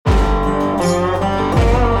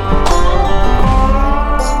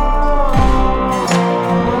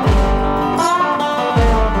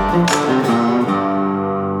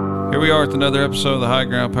are with another episode of The High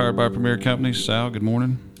Ground, powered by Premier Companies. Sal, good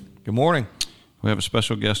morning. Good morning. We have a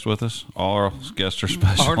special guest with us. All our guests are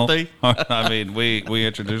special. Aren't they? I mean, we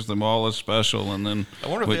introduced them all as special, and then... I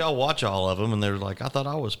wonder if they all watch all of them, and they're like, I thought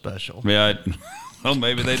I was special. Yeah, well,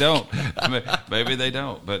 maybe they don't. Maybe they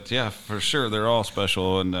don't. But, yeah, for sure, they're all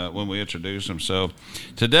special and when we introduce them. So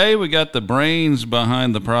today we got the brains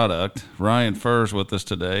behind the product. Ryan Furr's with us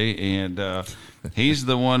today, and he's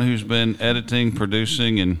the one who's been editing,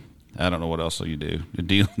 producing, and I don't know what else you do.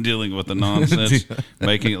 Dealing with the nonsense,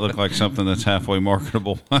 making it look like something that's halfway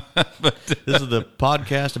marketable. But this is the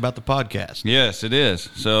podcast about the podcast. Yes, it is.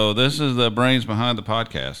 So this is the brains behind the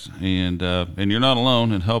podcast, and you're not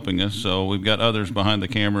alone in helping us. So we've got others behind the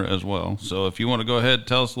camera as well. So if you want to go ahead and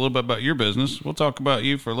tell us a little bit about your business, we'll talk about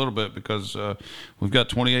you for a little bit because we've got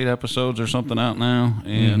 28 episodes or something out now,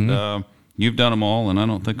 and you've done them all, and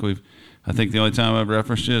I think the only time I've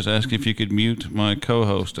referenced you is asking if you could mute my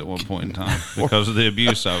co-host at one point in time because of the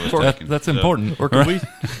abuse I was taking. That's important. Or can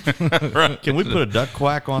we put a duck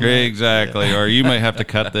quack on that? Exactly. Yeah. Or you may have to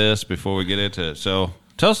cut this before we get into it. So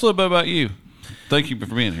tell us a little bit about you. Thank you for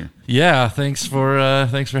being here. Yeah, thanks for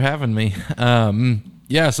having me.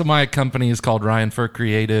 So my company is called Ryan Furr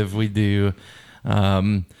Creative. We do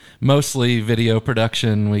mostly video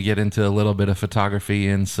production. We get into a little bit of photography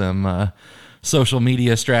and some social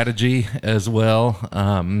media strategy as well.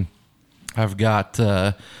 I've got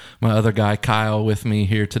my other guy Kyle with me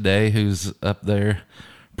here today, who's up there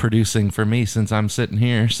producing for me since I'm sitting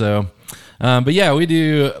here. So, but yeah, we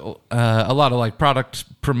do a lot of like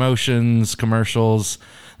product promotions, commercials,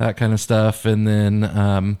 that kind of stuff. And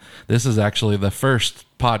then this is actually the first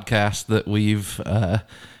podcast that we've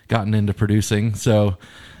gotten into producing. So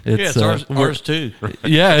it's ours too.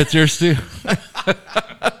 Yeah, it's yours too.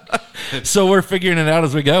 So we're figuring it out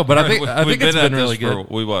as we go, but I think it's been really good.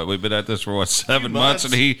 We've been at this for 7 months,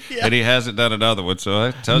 and he hasn't done another one.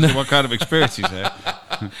 So that tells you what kind of experience he's had.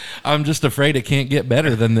 I'm just afraid it can't get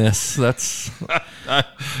better than this. That's. I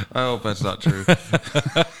hope that's not true.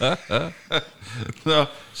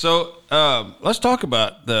 So let's talk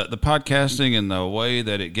about the podcasting and the way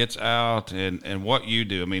that it gets out and what you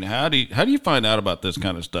do. I mean, how do you find out about this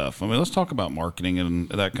kind of stuff? I mean, let's talk about marketing and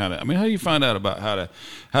that kind of. I mean, how do you find out about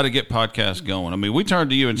how to get podcasts going? I mean, we turned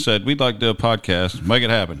to you and said we'd like to do a podcast, make it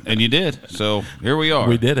happen, and you did. So here we are.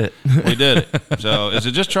 We did it. We did it. So is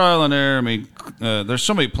it just trial and error? I mean, there's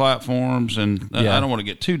so many platforms, and I don't want to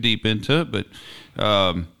get too deep into it, but.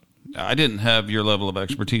 I didn't have your level of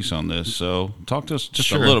expertise on this, so talk to us just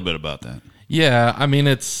a little bit about that. Yeah, I mean,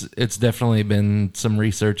 it's definitely been some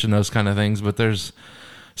research and those kind of things, but there's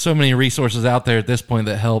so many resources out there at this point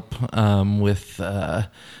that help with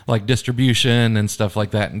like distribution and stuff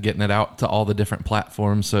like that and getting it out to all the different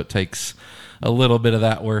platforms, so it takes a little bit of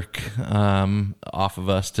that work off of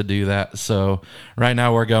us to do that. So right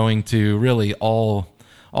now we're going to really all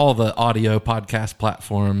the audio podcast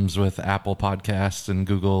platforms with Apple Podcasts and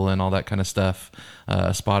Google and all that kind of stuff,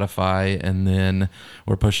 Spotify, and then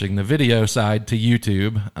we're pushing the video side to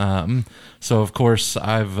YouTube. So of course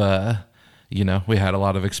I've, we had a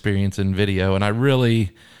lot of experience in video, and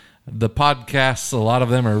the podcasts, a lot of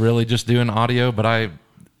them are really just doing audio, but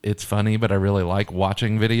it's funny, but I really like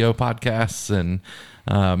watching video podcasts, and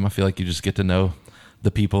I feel like you just get to know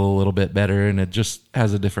the people a little bit better, and it just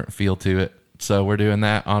has a different feel to it. So we're doing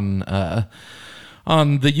that on the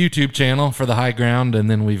YouTube channel for The High Ground, and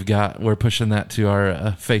then we're pushing that to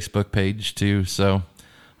our Facebook page too. So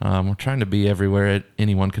we're trying to be everywhere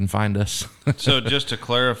anyone can find us. So just to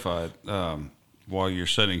clarify, while you're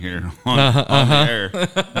sitting here on the air,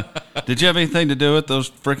 did you have anything to do with those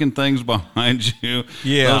freaking things behind you?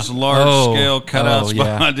 Yeah, those large scale cutouts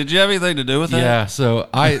behind. Yeah. Did you have anything to do with that? Yeah, so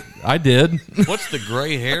I did. What's the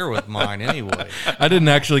gray hair with mine anyway? I didn't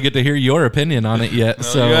actually get to hear your opinion on it yet. No,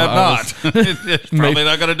 so you have not. It's probably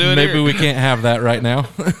not going to do it. Maybe here. We can't have that right now.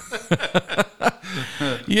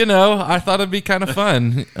 I thought it'd be kind of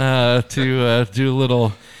fun to do a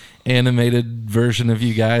little animated version of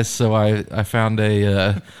you guys, so I found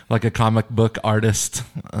a comic book artist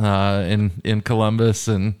in Columbus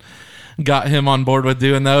and got him on board with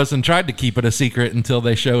doing those, and tried to keep it a secret until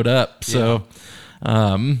they showed up. So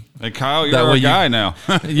and Kyle, you're our guy now.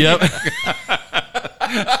 Yep.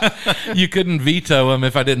 You couldn't veto him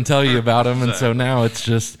if I didn't tell you about him, and so now it's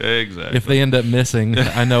just if they end up missing,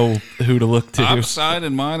 I know who to look to. I'm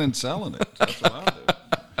signing mine and selling it. That's what I'll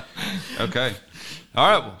do. Okay. All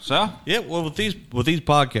right, well, Sal? Yeah, well, with these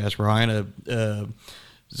podcasts, Ryan,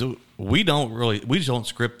 so we just don't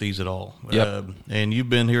script these at all. Yep. And you've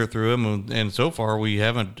been here through them, and so far we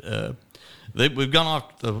haven't we've gone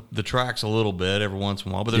off the tracks a little bit every once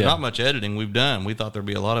in a while, but there's not much editing we've done. We thought there'd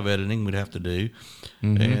be a lot of editing we'd have to do,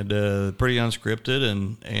 and pretty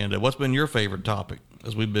unscripted. And what's been your favorite topic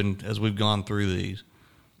as we've gone through these?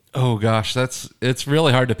 Oh gosh, it's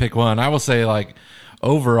really hard to pick one. I will say, like,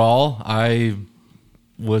 overall, I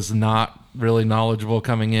was not really knowledgeable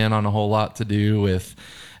coming in on a whole lot to do with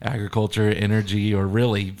agriculture, energy, or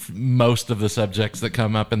really most of the subjects that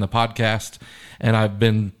come up in the podcast. And I've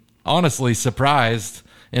been honestly surprised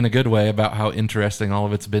in a good way about how interesting all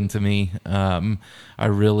of it's been to me. I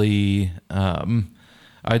really,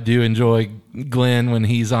 I do enjoy Glenn when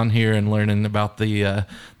he's on here and learning about the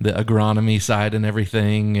agronomy side and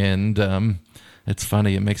everything. And it's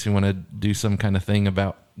funny. It makes me want to do some kind of thing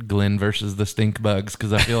about Glenn versus the stink bugs,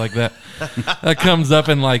 because I feel like that comes up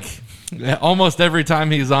in like almost every time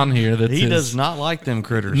he's on here. He does not like them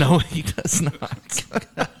critters. No, he does not.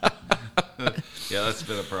 Yeah, that's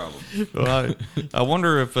been a problem. Well, I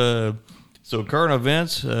wonder if so current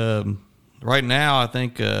events right now. I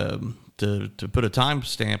think to put a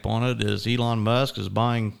timestamp on it is Elon Musk is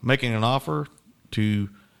making an offer to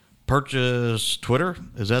purchase Twitter.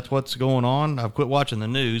 Is that what's going on? I've quit watching the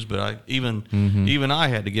news, but even I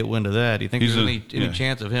had to get wind of that. Do you think there's any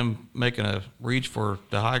chance of him making a reach for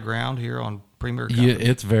the high ground here on Premier Company? Yeah,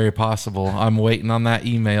 it's very possible. I'm waiting on that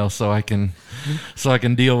email so I can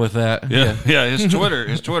deal with that. Yeah. His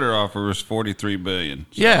Twitter offer was $43 billion.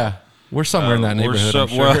 So, yeah, we're somewhere in that neighborhood. I'm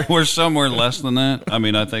sure. We're somewhere less than that. I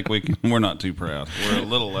mean, I think we're not too proud. We're a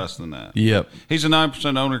little less than that. Yep. He's a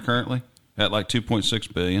 9% owner currently at like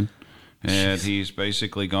 $2.6 billion. And he's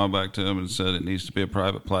basically gone back to him and said it needs to be a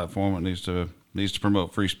private platform. It needs to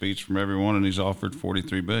promote free speech from everyone, and he's offered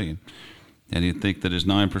 $43 billion. And you'd think that his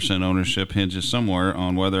 9% ownership hinges somewhere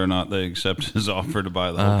on whether or not they accept his offer to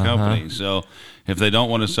buy the whole company. So if they don't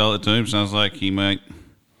want to sell it to him, sounds like he might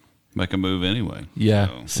make a move anyway. Yeah,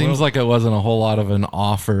 so, seems like it wasn't a whole lot of an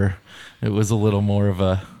offer. It was a little more of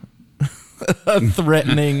a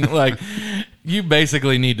threatening, like, you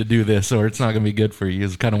basically need to do this or it's not going to be good for you,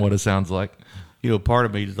 is kind of what it sounds like. You know, part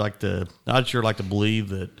of me is I'd sure like to believe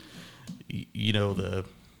that, you know, that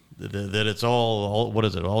it's all what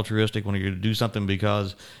is it, altruistic when you're going to do something,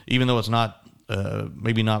 because even though it's not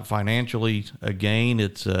maybe not financially a gain,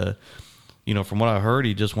 it's you know, from what I heard,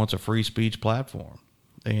 he just wants a free speech platform.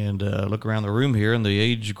 And look around the room here in the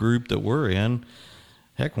age group that we're in.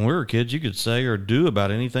 Heck, when we were kids, you could say or do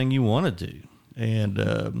about anything you wanted to.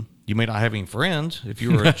 And you may not have any friends if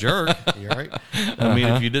you were a jerk, right? I mean,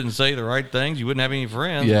 if you didn't say the right things, you wouldn't have any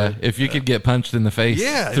friends. Yeah, but, if you could get punched in the face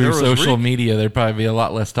through social media, there'd probably be a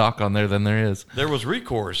lot less talk on there than there is. There was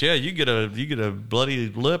recourse. Yeah, you get a bloody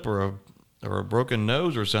lip or a broken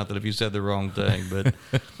nose or something if you said the wrong thing.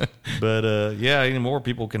 But yeah, anymore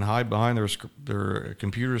people can hide behind their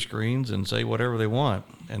computer screens and say whatever they want,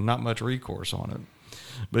 and not much recourse on it.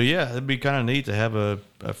 But yeah, it'd be kind of neat to have a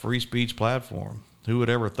free speech platform. Who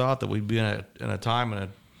would ever thought that we'd be in a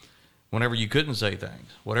time whenever you couldn't say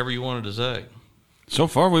things, whatever you wanted to say. So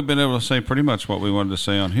far, we've been able to say pretty much what we wanted to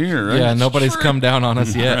say on here, right? Yeah, nobody's come down on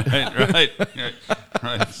us yet. Right.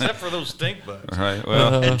 Except for those stink bugs. Right.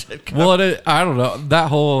 Well, I don't know. That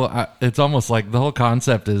whole, it's almost like the whole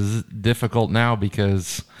concept is difficult now,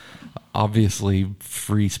 because obviously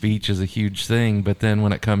free speech is a huge thing. But then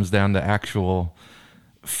when it comes down to actual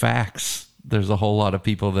facts, there's a whole lot of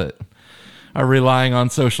people that are relying on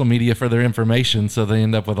social media for their information, so they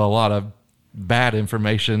end up with a lot of bad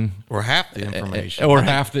information, or half the information,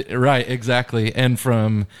 right, exactly. And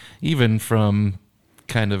from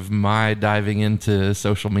kind of my diving into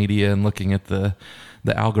social media and looking at the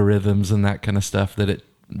algorithms and that kind of stuff, that it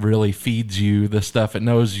really feeds you the stuff it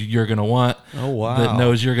knows you're going to want. Oh wow! That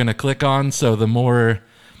knows you're going to click on. So the more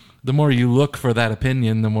you look for that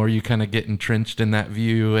opinion, the more you kind of get entrenched in that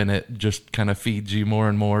view, and it just kind of feeds you more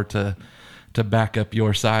and more to back up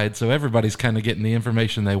your side. So everybody's kind of getting the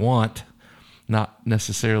information they want, not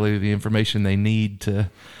necessarily the information they need to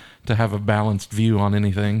have a balanced view on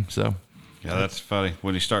anything. So yeah, that's funny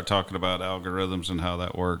when you start talking about algorithms and how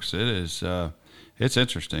that works. It is it's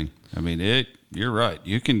interesting. I mean, you're right.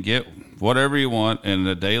 You can get whatever you want in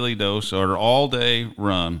a daily dose or all day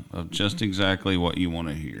run of just exactly what you want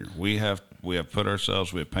to hear. We have painted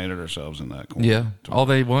ourselves in that corner. Yeah, all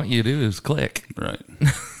they want you to do is click. Right.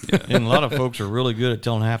 Yeah. And a lot of folks are really good at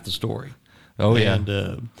telling half the story. Oh yeah.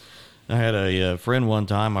 And I had a friend one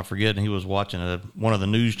time, I forget, and he was watching one of the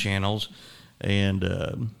news channels,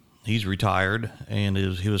 and he's retired, and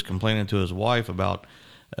he was complaining to his wife about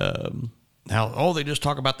how they just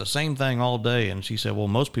talk about the same thing all day. And she said, well,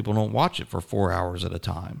 most people don't watch it for 4 hours at a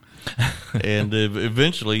time. And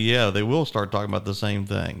eventually, yeah, they will start talking about the same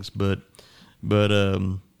things. But But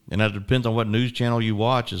and that depends on what news channel you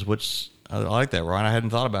watch. Is which I like that, Ryan. I hadn't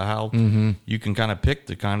thought about how you can kind of pick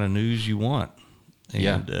the kind of news you want.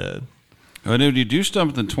 And, when you do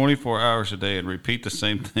something 24 hours a day and repeat the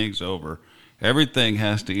same things over, everything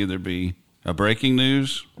has to either be a breaking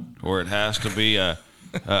news or it has to be a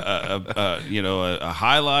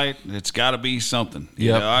highlight. It's got to be something.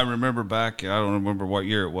 You know, I remember back, I don't remember what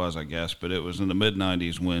year it was, I guess, but it was in the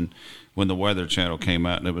mid-'90s when the Weather Channel came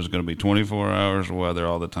out and it was going to be 24 hours of weather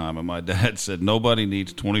all the time. And my dad said, nobody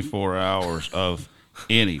needs 24 hours of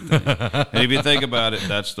anything. And if you think about it,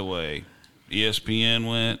 that's the way ESPN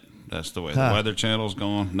went. That's the way the Weather Channel's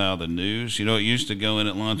gone. Now the news, it used to go in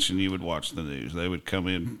at lunch and you would watch the news. They would come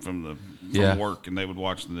in from work and they would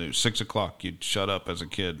watch the news. 6 o'clock, you'd shut up as a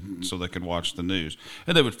kid so they could watch the news.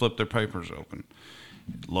 And they would flip their papers open,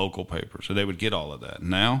 local papers. So they would get all of that.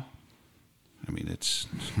 Now, I mean, it's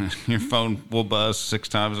your phone will buzz 6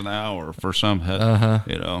 times an hour for some head.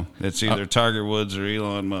 It's either Tiger Woods or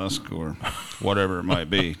Elon Musk or whatever it might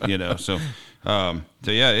be.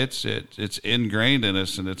 It's ingrained in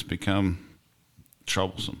us and it's become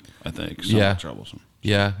troublesome. I think troublesome.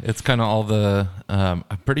 Yeah, it's kind of all the. I'm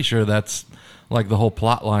pretty sure that's like the whole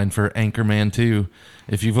plot line for Anchorman 2.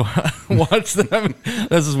 If you've watched them,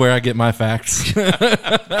 this is where I get my facts.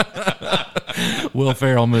 Will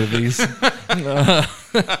Ferrell movies.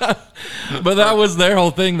 But that was their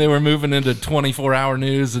whole thing. They were moving into 24-hour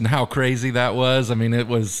news and how crazy that was. I mean, it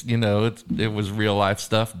was, it was real life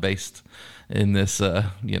stuff based in this,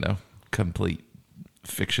 complete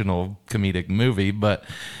fictional comedic movie. But,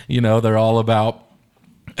 they're all about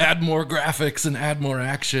add more graphics and add more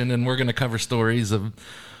action. And we're going to cover stories of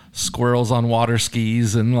squirrels on water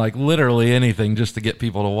skis and like literally anything just to get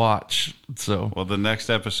people to watch. So, well, the next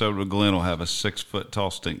episode with Glenn will have a 6-foot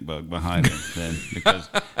tall stink bug behind him then, because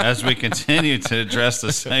as we continue to address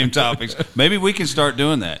the same topics, maybe we can start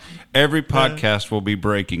doing that. Every podcast will be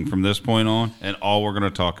breaking from this point on, and all we're going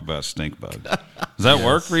to talk about is stink bugs. Does that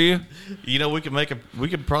work for you? We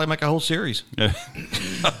could probably make a whole series.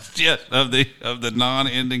 Yes, of the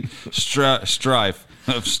non-ending strife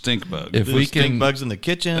of stink bugs. If we can, stink bugs in the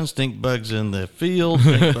kitchen, stink bugs in the field,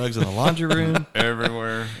 stink bugs in the laundry room,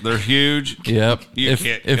 everywhere. They're huge. Yep.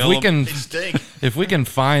 If we can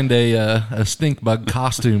find a stink bug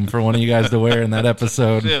costume for one of you guys to wear in that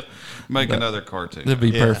episode, make another cartoon. That'd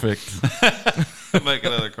be perfect. Make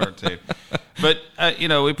another cartoon. But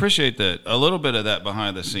we appreciate that, a little bit of that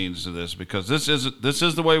behind the scenes of this, because this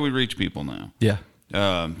is the way we reach people now. Yeah.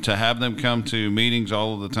 To have them come to meetings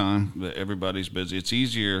all of the time, everybody's busy. It's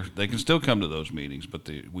easier. They can still come to those meetings, but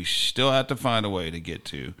we still have to find a way to get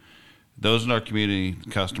to those in our community,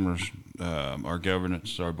 customers, our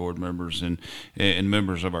governance, our board members, and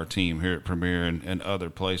members of our team here at Premier and other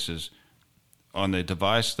places on the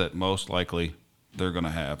device that most likely they're going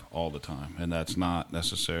to have all the time. And that's not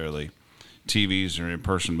necessarily TVs or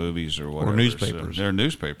in-person movies or whatever. Or newspapers. So they're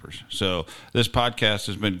newspapers. So this podcast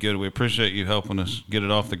has been good. We appreciate you helping us get it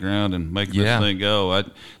off the ground and make this thing go.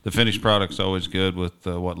 The finished product's always good with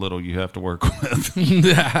what little you have to work with.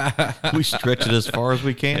 We stretch it as far as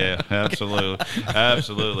we can. Yeah, absolutely.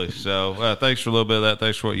 Absolutely. So thanks for a little bit of that.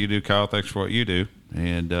 Thanks for what you do, Kyle. Thanks for what you do.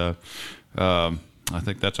 And I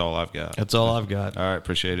think that's all I've got. That's all I've got. All right.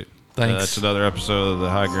 Appreciate it. Thanks. That's another episode of The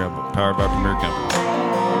High Ground, powered by Premier Company.